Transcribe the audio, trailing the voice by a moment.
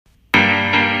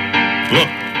Look,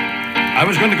 I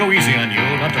was going to go easy on you,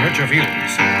 not to hurt your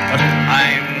feelings, but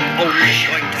I'm only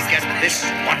going to get this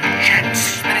one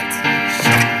chance.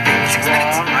 Something's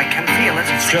wrong. I can feel it.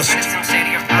 It's just a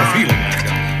feeling I've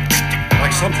got.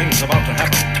 Like something's about to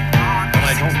happen, but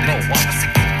I don't know what.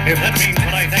 If that means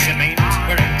what I think it means,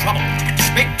 we're in trouble.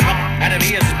 Big trouble. And if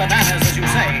he is bananas, as you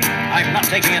say, I'm not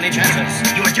taking any chances.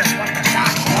 You were just one of the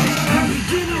stars.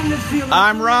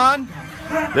 I'm Ron.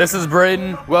 This is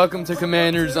Braden. Welcome to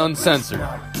Commanders Uncensored.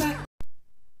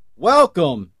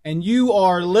 Welcome, and you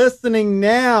are listening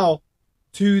now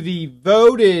to the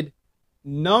voted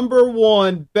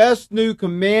 #1 Best New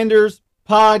Commanders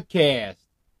podcast.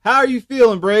 How are you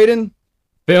feeling, Braden?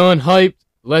 Feeling hyped.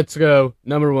 Let's go.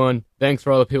 #1. Thanks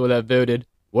for all the people that voted.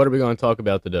 What are we going to talk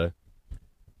about today?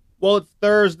 Well, it's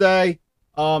Thursday.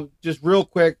 Just real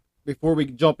quick, before we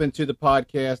jump into the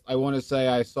podcast, I want to say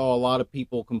I saw a lot of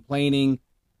people complaining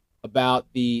about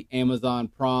the Amazon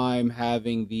Prime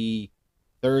having the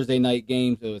Thursday night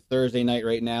game. So it's Thursday night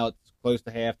right now. It's close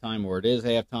to halftime, or it is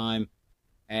halftime.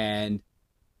 And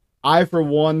I, for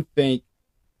one, think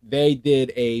they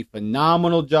did a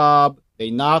phenomenal job. They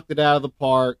knocked it out of the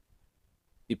park.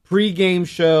 The pregame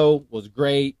show was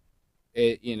great.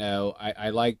 I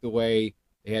liked the way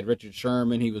they had Richard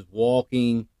Sherman. He was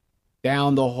walking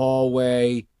down the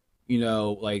hallway,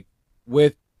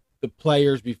 with the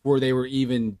players before they were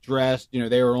even dressed.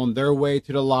 They were on their way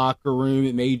to the locker room.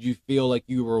 It made you feel like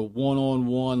you were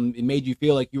one-on-one. It made you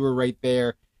feel like you were right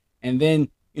there. And then,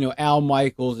 Al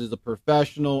Michaels is a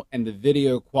professional, and the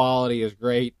video quality is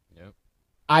great. Yep.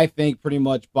 I think pretty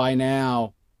much by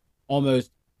now,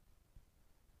 almost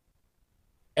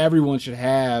everyone should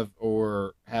have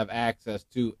access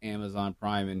to Amazon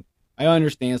Prime. And I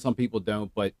understand some people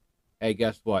don't, but hey,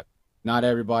 guess what? Not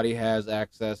everybody has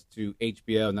access to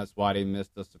HBO, and that's why they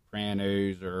missed The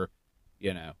Sopranos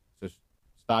so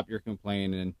stop your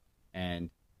complaining,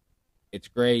 and it's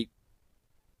great.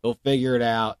 They'll figure it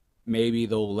out. Maybe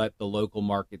they'll let the local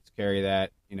markets carry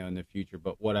that, in the future,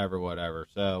 but whatever.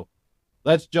 So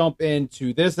let's jump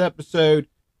into this episode.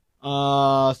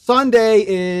 Sunday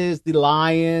is the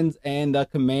Lions and the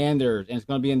Commanders, and it's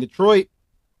going to be in Detroit.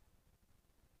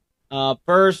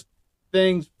 First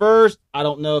things first, I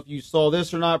don't know if you saw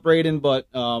this or not, Braden,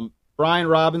 but Brian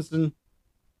Robinson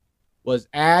was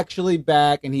actually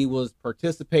back, and he was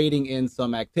participating in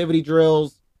some activity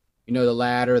drills. The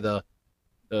ladder, the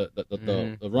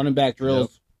running back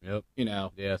drills. Yep.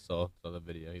 Yeah, I saw the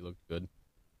video. He looked good.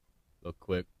 Looked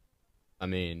quick. I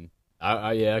mean,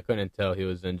 I couldn't tell he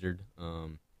was injured.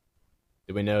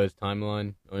 Did we know his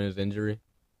timeline on his injury?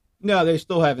 No, they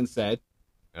still haven't said.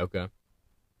 Okay.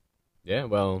 Yeah,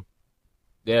 well,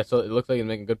 yeah, so it looks like he's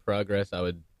making good progress. I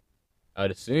would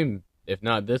assume, if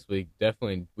not this week,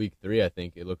 definitely week 3, I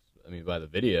think. By the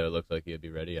video, it looks like he'd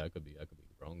be ready. I could be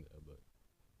wrong, though. But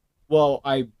well,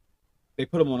 they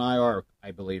put him on IR,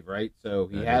 I believe, right? So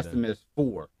he has to miss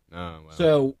 4. Oh, wow.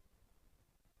 So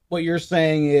what you're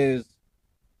saying is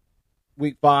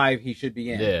week 5, he should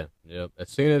be in. Yeah, yep. As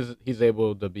soon as he's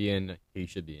able to be in, he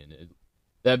should be in.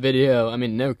 That video,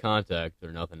 no contact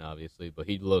or nothing, obviously, but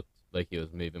he looked like he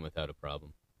was moving without a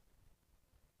problem.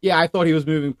 Yeah, I thought he was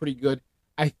moving pretty good.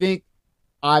 I think,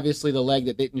 obviously, the leg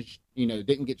that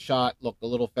didn't get shot looked a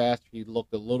little faster. He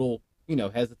looked a little,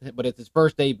 hesitant, but it's his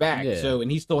first day back, yeah.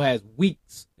 and he still has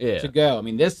weeks to go.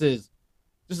 This is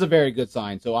a very good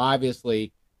sign. So,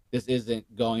 obviously, this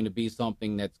isn't going to be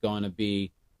something that's going to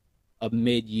be a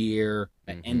mid-year,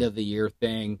 an end-of-the-year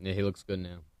thing. Yeah, he looks good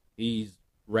now. He's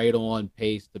right on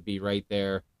pace to be right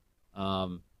there.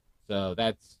 So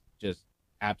that's just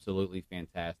absolutely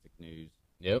fantastic news.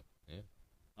 Yep. Yeah.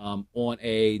 On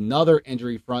another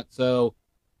injury front, so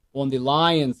on the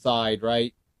Lions side,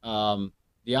 right,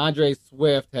 DeAndre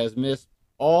Swift has missed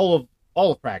all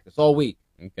of practice all week.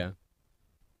 Okay.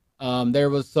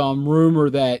 There was some rumor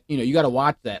that, you got to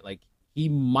watch that. Like, he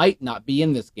might not be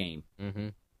in this game. Mm-hmm.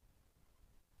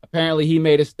 Apparently, he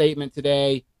made a statement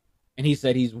today, and he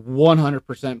said he's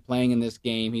 100% playing in this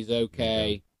game. He's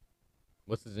okay.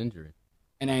 What's his injury?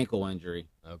 An ankle injury.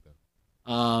 Okay.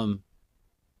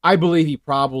 I believe he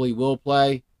probably will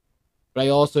play, but I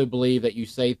also believe that you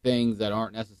say things that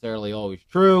aren't necessarily always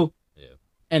true. Yeah.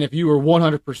 And if you were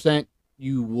 100%,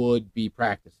 you would be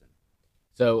practicing.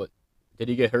 So, did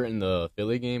he get hurt in the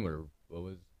Philly game, or what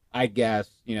was? I guess,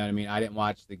 I didn't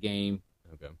watch the game.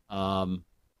 Okay.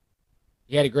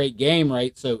 He had a great game,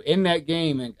 right? So in that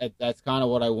game, and that's kind of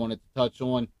what I wanted to touch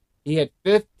on, he had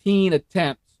 15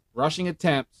 rushing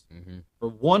attempts, for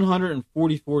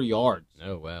 144 yards.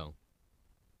 Oh, wow.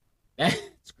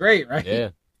 That's great, right? Yeah.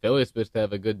 Philly's supposed to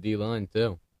have a good D-line,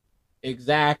 too.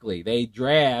 Exactly. They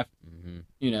draft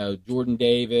Jordan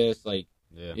Davis, like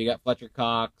Yeah. you got Fletcher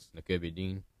Cox, Nakobe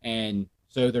Dean. and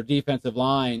so their defensive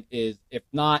line is, if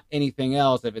not anything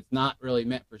else, if it's not really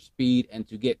meant for speed and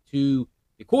to get to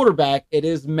the quarterback, it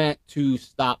is meant to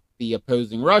stop the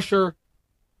opposing rusher,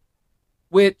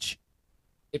 which,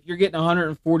 if you're getting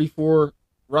 144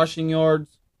 rushing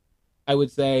yards, I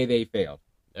would say they failed.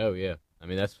 Oh, yeah. I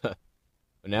mean, that's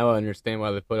now I understand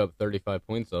why they put up 35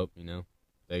 points up,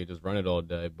 They just run it all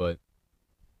day. But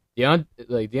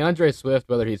DeAndre Swift,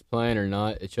 whether he's playing or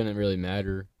not, it shouldn't really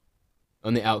matter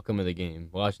on the outcome of the game.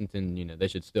 Washington, they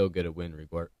should still get a win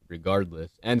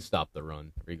regardless, and stop the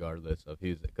run regardless of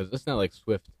who's, because it's not like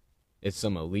Swift is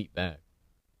some elite back.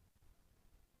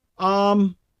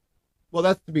 Well,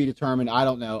 that's to be determined. I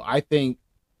don't know. I think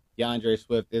DeAndre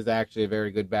Swift is actually a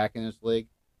very good back in this league.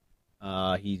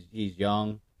 He's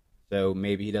young, so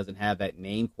maybe he doesn't have that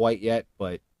name quite yet,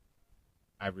 but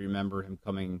I remember him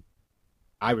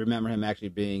actually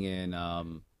being in, I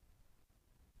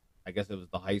guess it was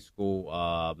the high school,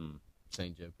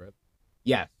 St. Joe Prep.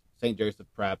 Yes, St. Joseph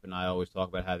Prep, and I always talk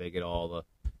about how they get all the,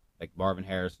 like Marvin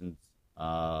Harrison's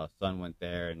son went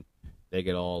there, and they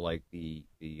get all like the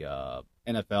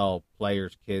NFL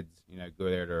players' kids, go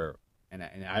there to, and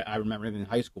I remember him in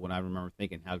high school, and I remember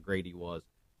thinking how great he was.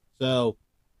 So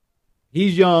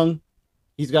he's young,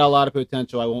 he's got a lot of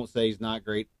potential. I won't say he's not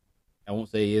great. I won't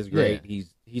say he is great. Yeah.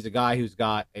 He's a guy who's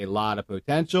got a lot of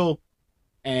potential,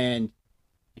 and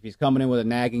if he's coming in with a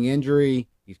nagging injury,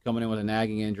 he's coming in with a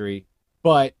nagging injury,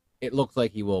 but it looks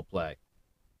like he will play.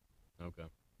 Okay.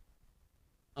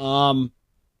 And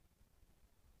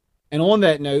on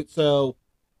that note, so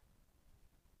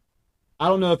I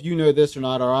don't know if you know this or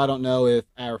not, or I don't know if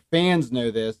our fans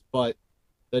know this, but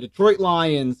the Detroit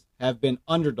Lions have been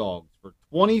underdogs for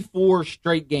 24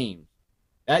 straight games.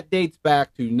 That dates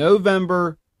back to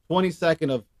November 22nd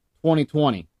of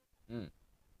 2020.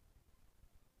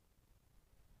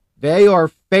 They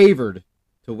are favored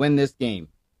to win this game.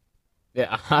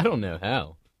 Yeah, I don't know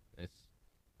how.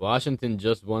 Washington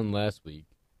just won last week.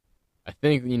 I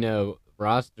think,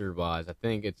 roster-wise, I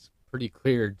think it's pretty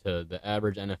clear to the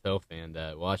average NFL fan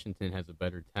that Washington has a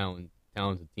better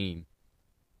talented team.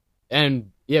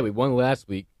 And, yeah, we won last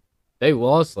week. They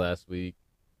lost last week.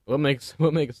 What makes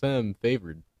them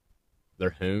favored?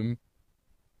 They're home?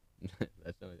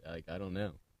 I don't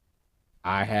know.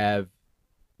 I have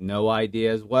no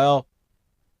idea as well.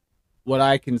 What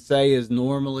I can say is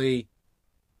normally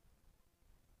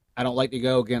I don't like to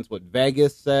go against what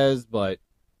Vegas says, but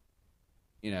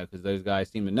because those guys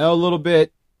seem to know a little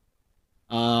bit.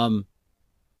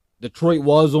 Detroit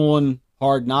was on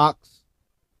Hard Knocks,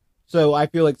 so I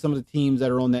feel like some of the teams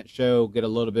that are on that show get a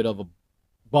little bit of a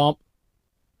bump.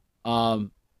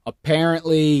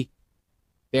 Apparently,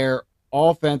 their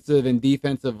offensive and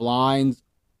defensive lines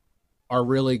are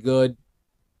really good.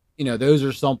 Those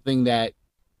are something that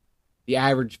the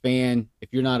average fan, if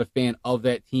you're not a fan of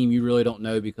that team, you really don't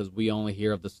know, because we only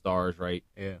hear of the stars, right?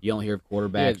 Yeah. You only hear of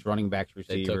quarterbacks, running backs,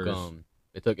 receivers.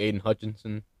 They took Aiden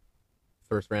Hutchinson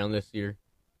first round this year.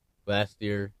 Last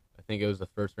year, I think it was the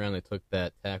first round, they took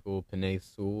that tackle, Panay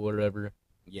Sewell or whatever.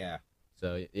 Yeah.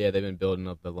 So, yeah, they've been building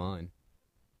up the line.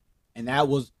 And that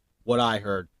was what I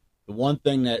heard. The one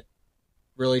thing that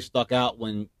really stuck out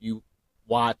when you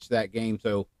watch that game,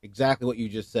 so exactly what you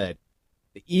just said.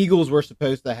 The Eagles were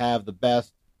supposed to have the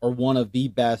best, or one of the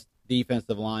best,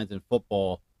 defensive lines in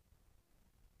football,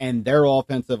 and their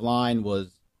offensive line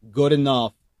was good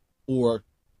enough, or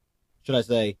should I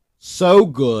say, so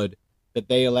good, that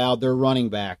they allowed their running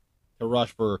back to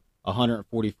rush for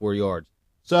 144 yards.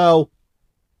 So,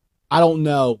 I don't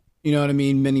know, you know what I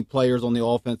mean, many players on the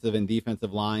offensive and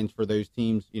defensive lines for those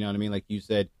teams, you know what I mean, like you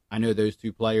said, I know those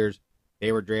two players,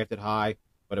 they were drafted high,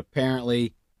 but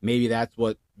apparently maybe that's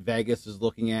what Vegas is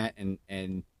looking at,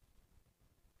 and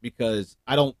because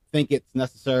I don't think it's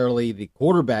necessarily the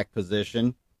quarterback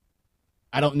position.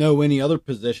 I don't know any other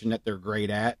position that they're great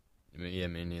at. Yeah,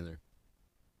 me neither.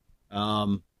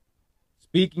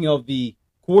 Speaking of the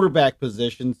quarterback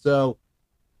position, so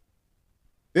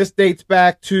this dates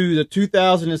back to the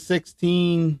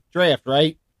 2016 draft,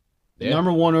 right? The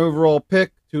number 1 overall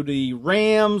pick to the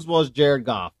Rams was Jared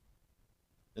Goff.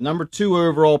 The number 2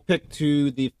 overall pick to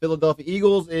the Philadelphia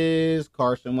Eagles is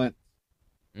Carson Wentz.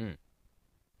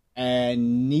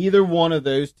 And neither one of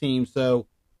those teams, so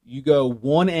you go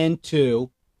 1 and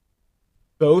 2,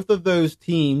 both of those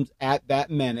teams at that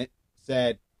minute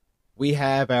said, we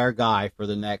have our guy for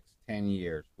the next 10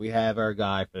 years. We have our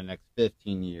guy for the next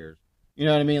 15 years. You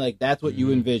know what I mean? Like, that's what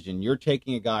you envision. You're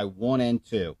taking a guy 1 and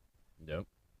 2. Yep.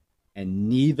 And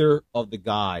neither of the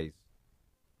guys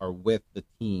are with the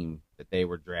team that they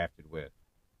were drafted with.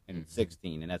 And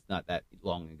 16, and that's not that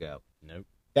long ago. Nope.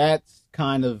 That's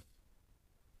kind of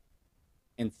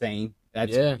insane.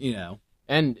 That's,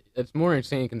 And it's more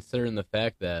insane considering the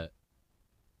fact that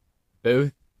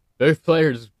both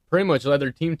players pretty much led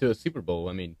their team to a Super Bowl.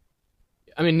 I mean,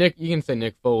 Nick, you can say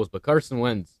Nick Foles, but Carson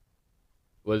Wentz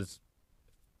was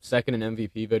second in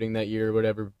MVP voting that year or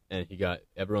whatever, and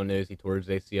everyone knows he tore his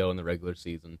ACL in the regular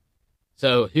season.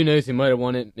 So who knows? He might have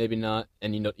won it, maybe not,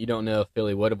 and you don't know if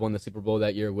Philly would have won the Super Bowl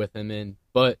that year with him in.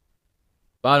 But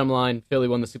bottom line, Philly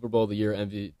won the Super Bowl the year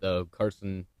the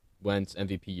Carson Wentz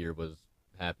MVP year was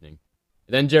happening.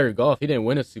 And then Jared Goff, he didn't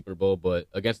win a Super Bowl, but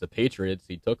against the Patriots,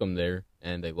 he took them there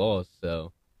and they lost.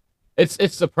 So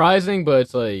it's surprising, but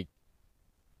it's like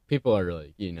people are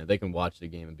like, they can watch the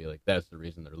game and be like, that's the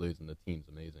reason they're losing. The team's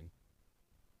amazing.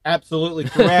 Absolutely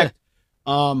correct.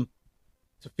 To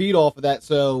feed off of that,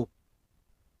 so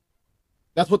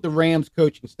that's what the Rams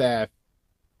coaching staff,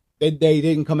 they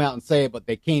didn't come out and say it, but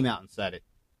they came out and said it.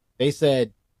 They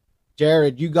said,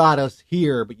 Jared, you got us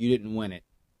here, but you didn't win it.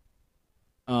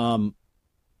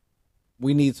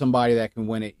 We need somebody that can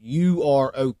win it. You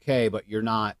are okay, but you're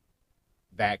not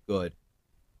that good.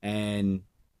 And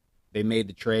they made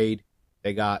the trade.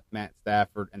 They got Matt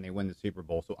Stafford, and they win the Super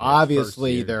Bowl. So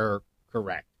obviously they're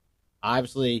correct.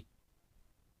 Obviously,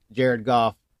 Jared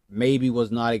Goff maybe was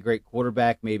not a great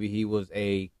quarterback. Maybe he was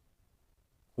a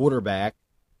quarterback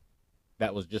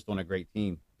that was just on a great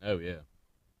team. Oh, yeah.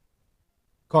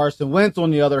 Carson Wentz,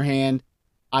 on the other hand,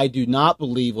 I do not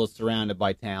believe was surrounded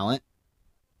by talent.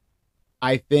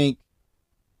 I think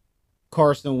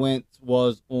Carson Wentz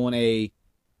was on a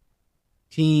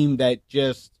team that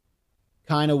just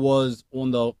kind of was on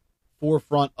the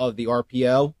forefront of the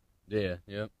RPO. Yeah,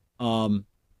 yep.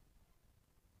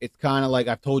 It's kind of like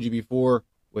I've told you before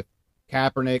with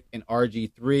Kaepernick and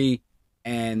RG3,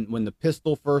 and when the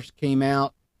pistol first came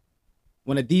out,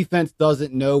 when a defense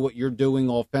doesn't know what you're doing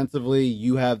offensively,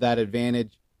 you have that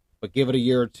advantage, but give it a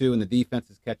year or two and the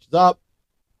defenses catches up.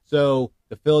 So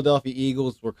the Philadelphia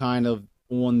Eagles were kind of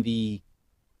on the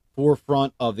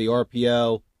forefront of the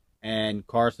RPO, and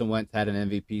Carson Wentz had an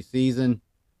MVP season.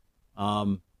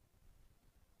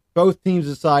 Both teams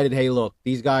decided, hey, look,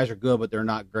 these guys are good, but they're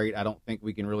not great. I don't think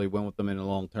we can really win with them in the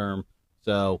long term.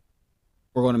 So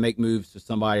we're going to make moves to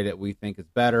somebody that we think is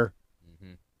better.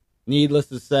 Mm-hmm. Needless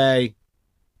to say,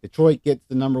 Detroit gets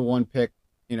the number 1 pick,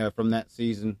 from that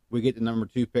season. We get the number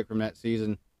 2 pick from that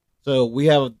season. So we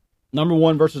have a number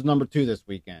 1 versus number 2 this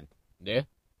weekend. Yeah.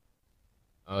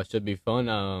 It should be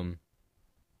fun.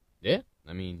 Yeah.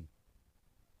 I mean,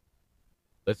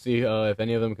 let's see if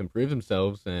any of them can prove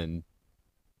themselves and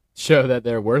show that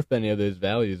they're worth any of those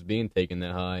values being taken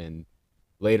that high and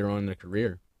later on in their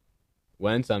career.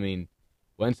 Wentz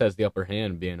has the upper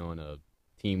hand being on a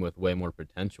team with way more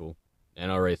potential and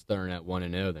already starting at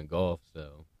 1-0 than Goff,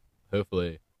 so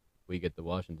hopefully we get the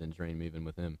Washington train moving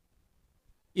with him.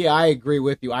 Yeah, I agree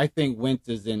with you. I think Wentz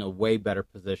is in a way better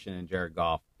position than Jared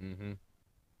Goff. Mm-hmm.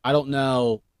 I don't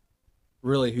know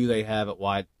really who they have at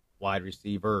wide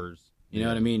receivers. You know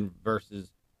what I mean? Versus,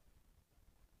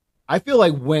 I feel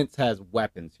like Wentz has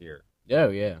weapons here. Oh,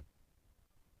 yeah.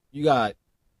 You got,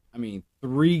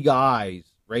 3 guys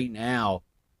right now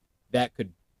that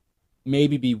could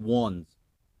maybe be ones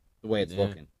the way it's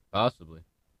looking. Possibly.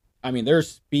 There's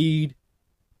speed.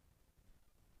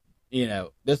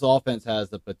 This offense has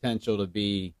the potential to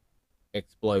be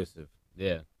explosive.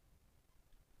 Yeah.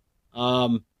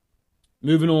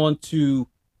 Moving on to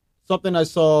something I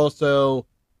saw. So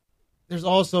there's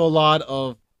also a lot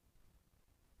of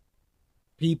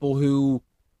people who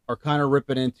are kind of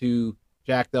ripping into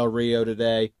Jack Del Rio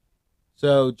today.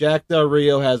 So Jack Del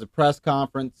Rio has a press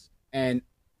conference, and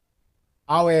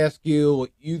I'll ask you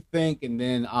what you think, and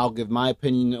then I'll give my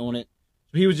opinion on it.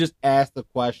 So he was just asked a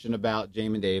question about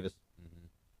Jamin Davis. Mm-hmm.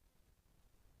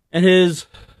 And his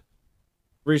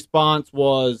response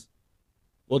was,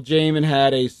 well, Jamin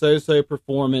had a so-so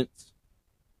performance.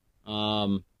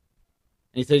 And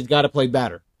he said he's got to play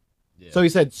better. Yeah. So he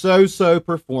said so-so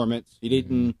performance. He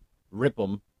didn't rip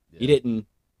him. Yeah. He didn't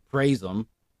praise him.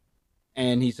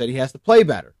 And he said he has to play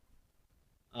better.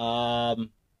 And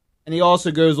he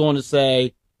also goes on to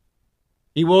say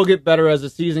he will get better as the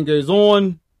season goes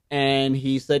on. And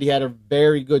he said he had a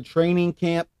very good training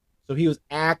camp. So he was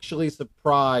actually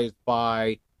surprised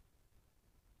by,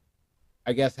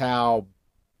 I guess, how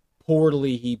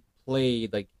poorly he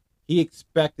played. Like, he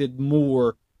expected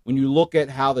more. When you look at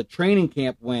how the training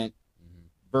camp went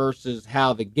versus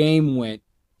how the game went,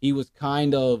 he was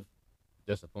kind of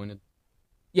disappointed.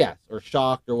 Yes, or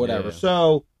shocked or whatever. Yeah.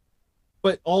 So,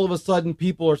 but all of a sudden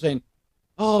people are saying,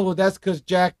 oh, well, that's because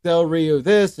Jack Del Rio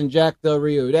this and Jack Del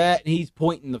Rio that, and he's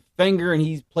pointing the finger and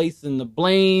he's placing the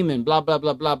blame and blah, blah,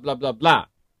 blah, blah, blah, blah, blah.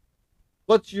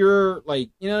 What's your, like,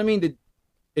 you know what I mean?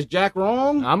 Is Jack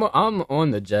wrong? I'm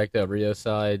on the Jack Del Rio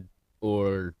side,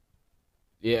 or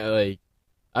yeah, like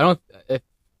I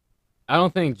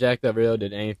don't think Jack Del Rio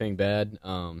did anything bad.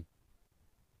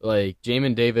 Like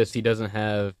Jamin Davis, he doesn't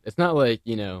have. It's not like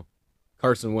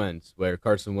Carson Wentz, where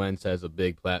Carson Wentz has a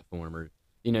big platform, or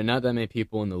not that many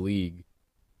people in the league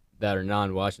that are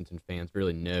non-Washington fans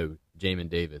really know Jamin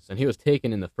Davis, and he was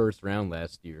taken in the first round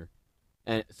last year,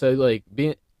 and so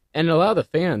and a lot of the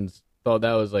fans thought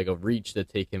that was like a reach to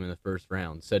take him in the first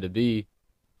round. So to be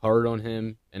hard on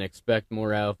him and expect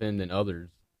more out of him than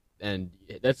others, and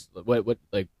that's what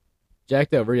like Jack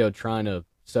Del Rio trying to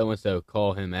so-and-so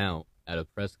call him out at a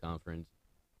press conference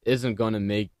isn't going to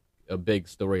make a big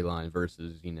storyline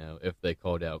versus, if they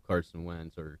called out Carson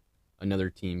Wentz or another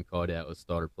team called out a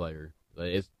starter player.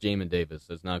 Like, it's Jamin Davis.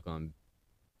 So it's not going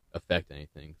to affect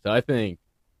anything. So I think,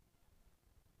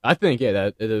 yeah,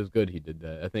 that it was good he did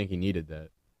that. I think he needed that.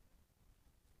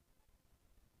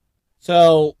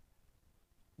 So,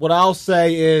 what I'll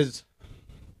say is,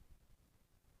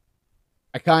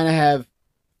 I kind of have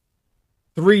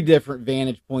 3 different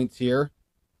vantage points here,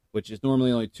 which is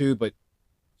normally only 2, but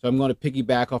so I'm going to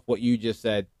piggyback off what you just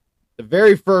said. The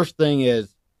very first thing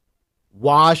is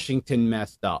Washington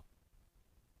messed up.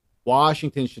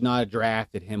 Washington should not have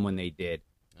drafted him when they did.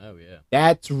 Oh, yeah.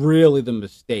 That's really the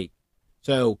mistake.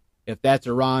 So if that's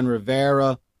Ron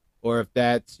Rivera or if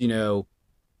that's,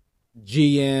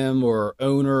 GM or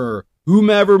owner or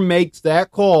whomever makes that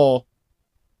call,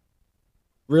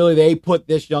 really they put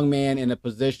this young man in a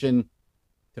position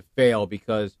to fail,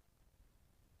 because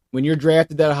when you're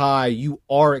drafted that high, you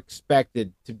are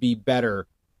expected to be better.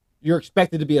 You're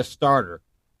expected to be a starter,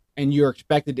 and you're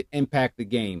expected to impact the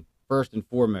game first and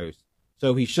foremost.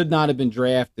 So he should not have been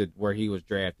drafted where he was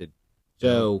drafted.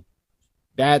 So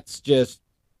that's just,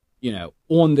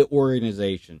 on the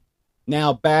organization.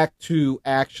 Now back to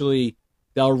actually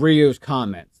Del Rio's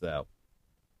comments, though.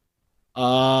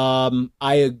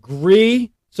 I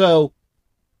agree. So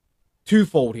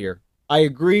twofold here. I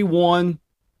agree. One,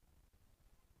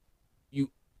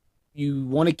 you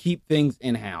want to keep things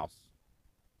in-house.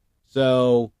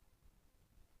 So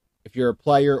if you're a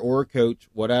player or a coach,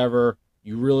 whatever,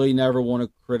 you really never want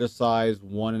to criticize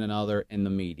one another in the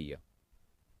media.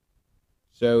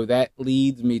 So that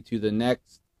leads me to the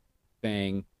next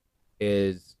thing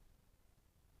is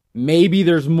maybe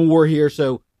there's more here.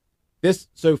 So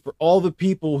for all the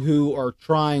people who are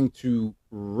trying to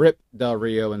rip Del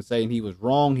Rio and saying he was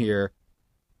wrong here,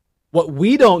 what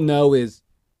we don't know is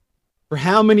for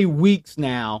how many weeks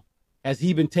now has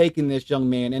he been taking this young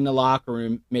man in the locker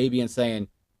room maybe and saying,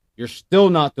 you're still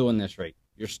not doing this right.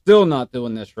 You're still not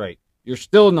doing this right. You're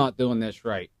still not doing this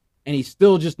right. And he's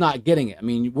still just not getting it. I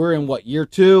mean, we're in year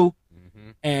 2? Mm-hmm.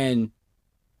 And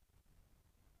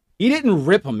he didn't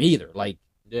rip him either. Like,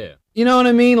 yeah. You know what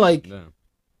I mean? Like, no.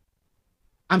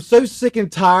 I'm so sick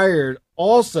and tired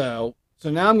also.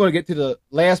 So now I'm going to get to the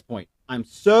last point. I'm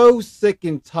so sick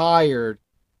and tired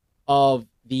of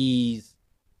these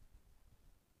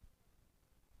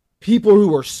people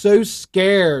who are so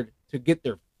scared to get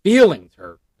their feelings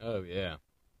hurt. Oh, yeah.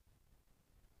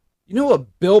 You know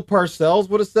what Bill Parcells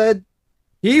would have said?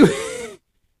 He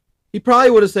probably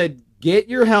would have said, get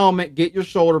your helmet, get your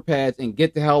shoulder pads, and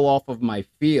get the hell off of my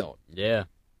field. Yeah.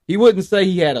 He wouldn't say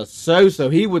he had a so-so.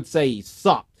 He would say he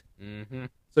sucked. Mm-hmm.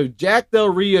 So Jack Del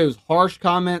Rio's harsh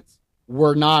comments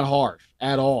were not harsh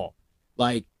at all.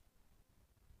 Like,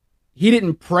 he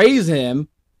didn't praise him.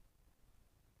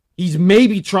 He's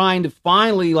maybe trying to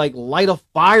finally, light a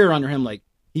fire under him. Like,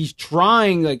 he's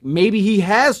trying, maybe he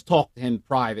has talked to him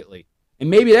privately. And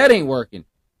maybe that ain't working.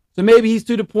 So maybe he's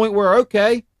to the point where,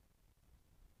 okay,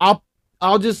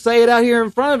 I'll just say it out here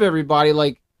in front of everybody.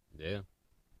 Yeah.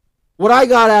 What I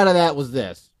got out of that was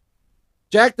this.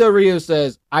 Jack Del Rio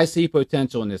says, I see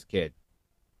potential in this kid.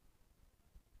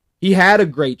 He had a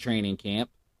great training camp.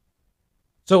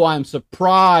 So I'm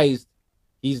surprised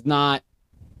he's not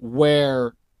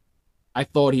where I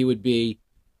thought he would be,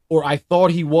 or I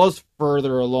thought he was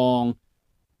further along,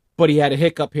 but he had a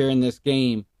hiccup here in this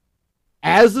game.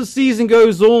 As the season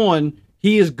goes on,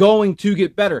 he is going to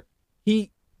get better.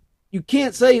 You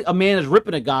can't say a man is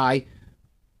ripping a guy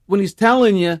when he's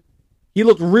telling you he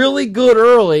looked really good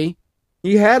early,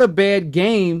 he had a bad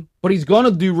game, but he's going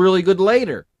to do really good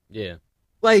later. Yeah.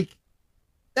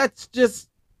 That's just,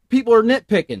 people are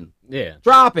nitpicking. Yeah.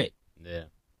 Drop it. Yeah.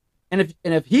 And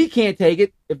if he can't take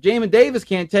it, if Jamin Davis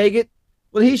can't take it,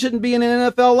 well, he shouldn't be in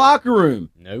an NFL locker room.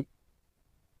 Nope.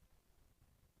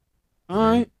 All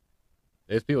right.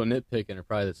 There's people nitpicking are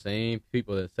probably the same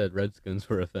people that said Redskins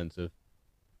were offensive.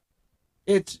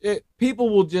 People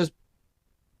will just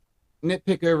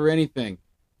nitpick over anything,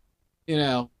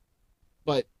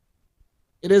 but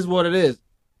it is what it is.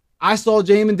 I saw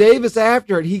Jamin Davis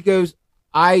after it. He goes,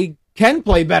 I can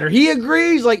play better. He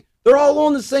agrees. Like, they're all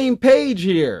on the same page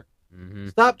here. Mm-hmm.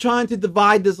 Stop trying to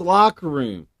divide this locker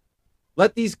room.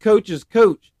 Let these coaches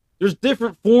coach. There's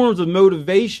different forms of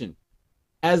motivation.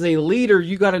 As a leader,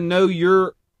 you got to know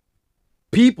your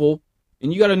people,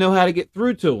 and you got to know how to get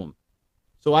through to them.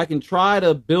 So I can try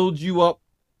to build you up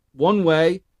one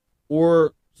way,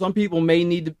 or some people may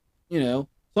need to,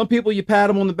 some people you pat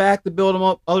them on the back to build them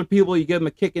up. Other people you give them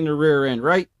a kick in the rear end,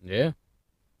 right? Yeah.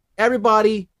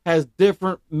 Everybody has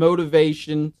different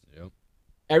motivations. Yep.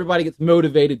 Everybody gets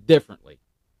motivated differently.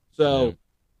 So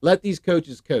let these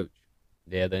coaches coach.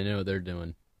 Yeah, they know what they're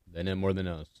doing. They know more than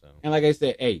us. So. And like I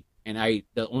said, on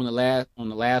the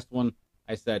last one,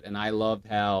 I said, and I loved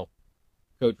how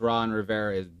Coach Ron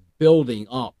Rivera is building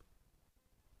up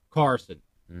Carson.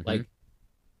 Mm-hmm. Like,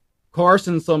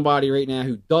 Carson's somebody right now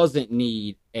who doesn't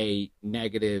need a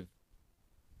negative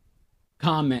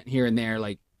comment here and there.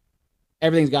 Like,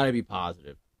 everything's got to be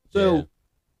positive. So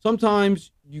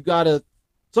sometimes you gotta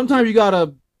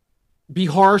be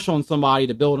harsh on somebody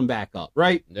to build them back up,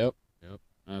 right? Yep.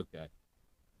 Okay.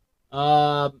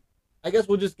 I guess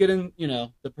we'll just get in,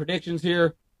 the predictions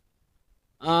here.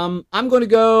 I'm going to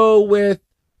go with.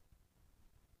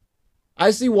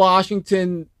 I see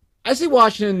Washington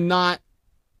not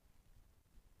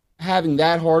having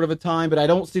that hard of a time, but I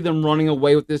don't see them running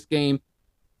away with this game.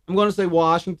 I'm going to say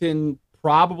Washington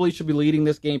probably should be leading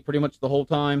this game pretty much the whole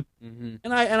time,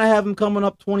 and I have them coming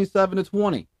up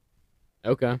 27-20.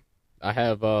 Okay, I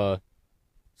have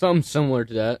something similar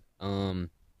to that.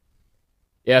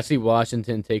 I see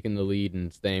Washington taking the lead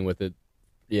and staying with it.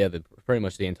 Yeah, pretty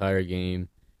much the entire game.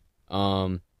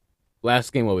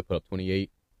 Last game, we put up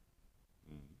 28.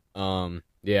 I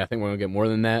think we're gonna get more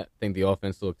than that. I think the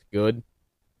offense looked good.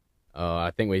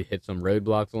 I think we hit some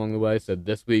roadblocks along the way. So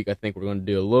this week, I think we're going to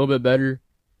do a little bit better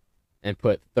and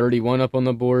put 31 up on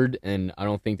the board. And I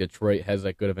don't think Detroit has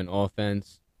that good of an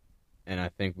offense. And I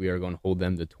think we are going to hold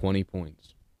them to 20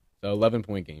 points. So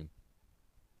 11-point game.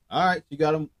 All right, you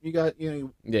got them.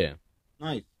 Yeah.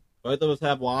 Nice. Both of us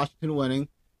have Washington winning,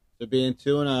 so being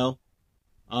 2-0.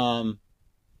 I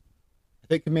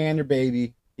think Commander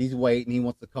Baby, he's waiting. He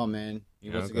wants to come in. He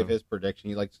wants to give his prediction.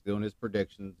 He likes doing his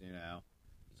predictions,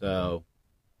 So,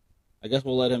 I guess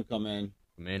we'll let him come in.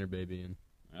 Commander Baby in.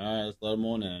 All right, let's let him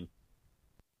on in.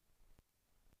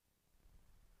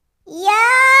 Yo,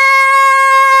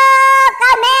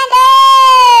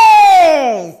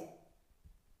 Commanders!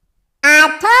 I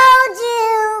told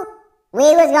you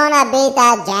we was gonna beat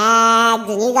the Jags,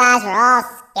 and you guys were all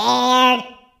scared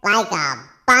like a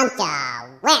bunch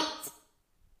of wimps.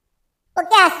 Well,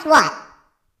 guess what?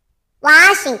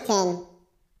 Washington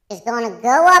is gonna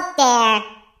go up there,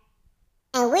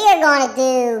 and we are gonna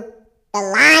do the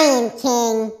Lion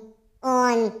King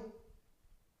on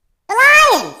the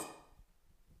Lions.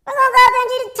 We're gonna go up there and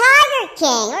do the Tiger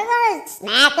King. We're gonna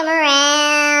smack him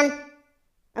around.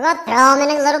 We're gonna throw him in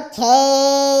a little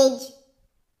cage.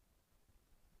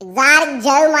 Exotic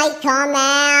Joe might come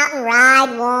out and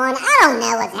ride one. I don't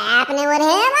know what's happening with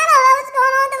him. I don't know what's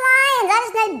going on with the Lions. I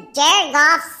just know Jared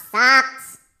Goff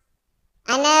sucks.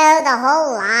 I know the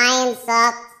whole Lions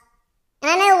sucks.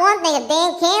 And I know one thing, if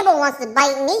Dan Campbell wants to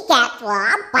bite kneecaps, well,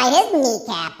 I'll bite his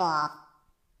kneecap off.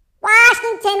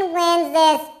 Washington wins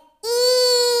this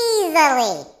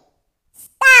easily.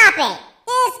 Stop it.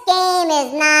 This game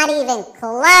is not even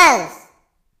close.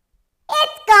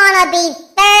 It's gonna be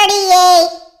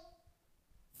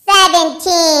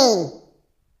 38-17.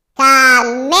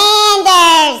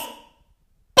 Commanders,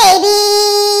 baby!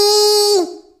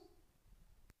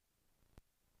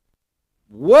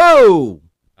 Whoa!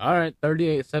 All right,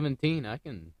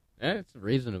 38-17. It's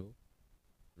reasonable.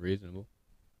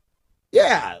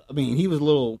 Yeah, I mean, he was a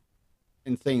little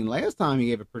insane last time he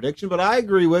gave a prediction, but I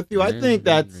agree with you. I think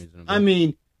that's reasonable. I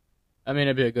mean,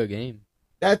 it'd be a good game.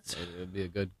 It'd be a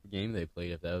good game they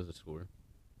played if that was the score.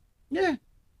 Yeah.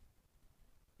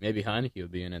 Maybe Heineke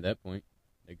would be in at that point.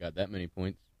 They got that many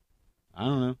points. I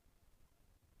don't know.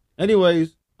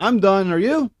 Anyways, I'm done. Are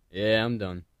you? Yeah, I'm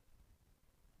done.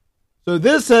 So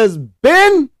this has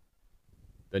been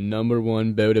the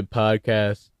 #1 voted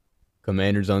podcast,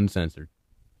 Commanders Uncensored.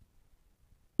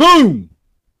 Boom!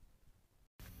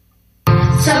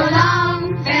 So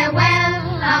long,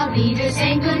 farewell, I'll be there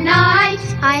saying goodnight.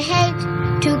 I hate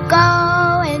to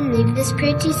go and leave this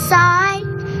pretty sight.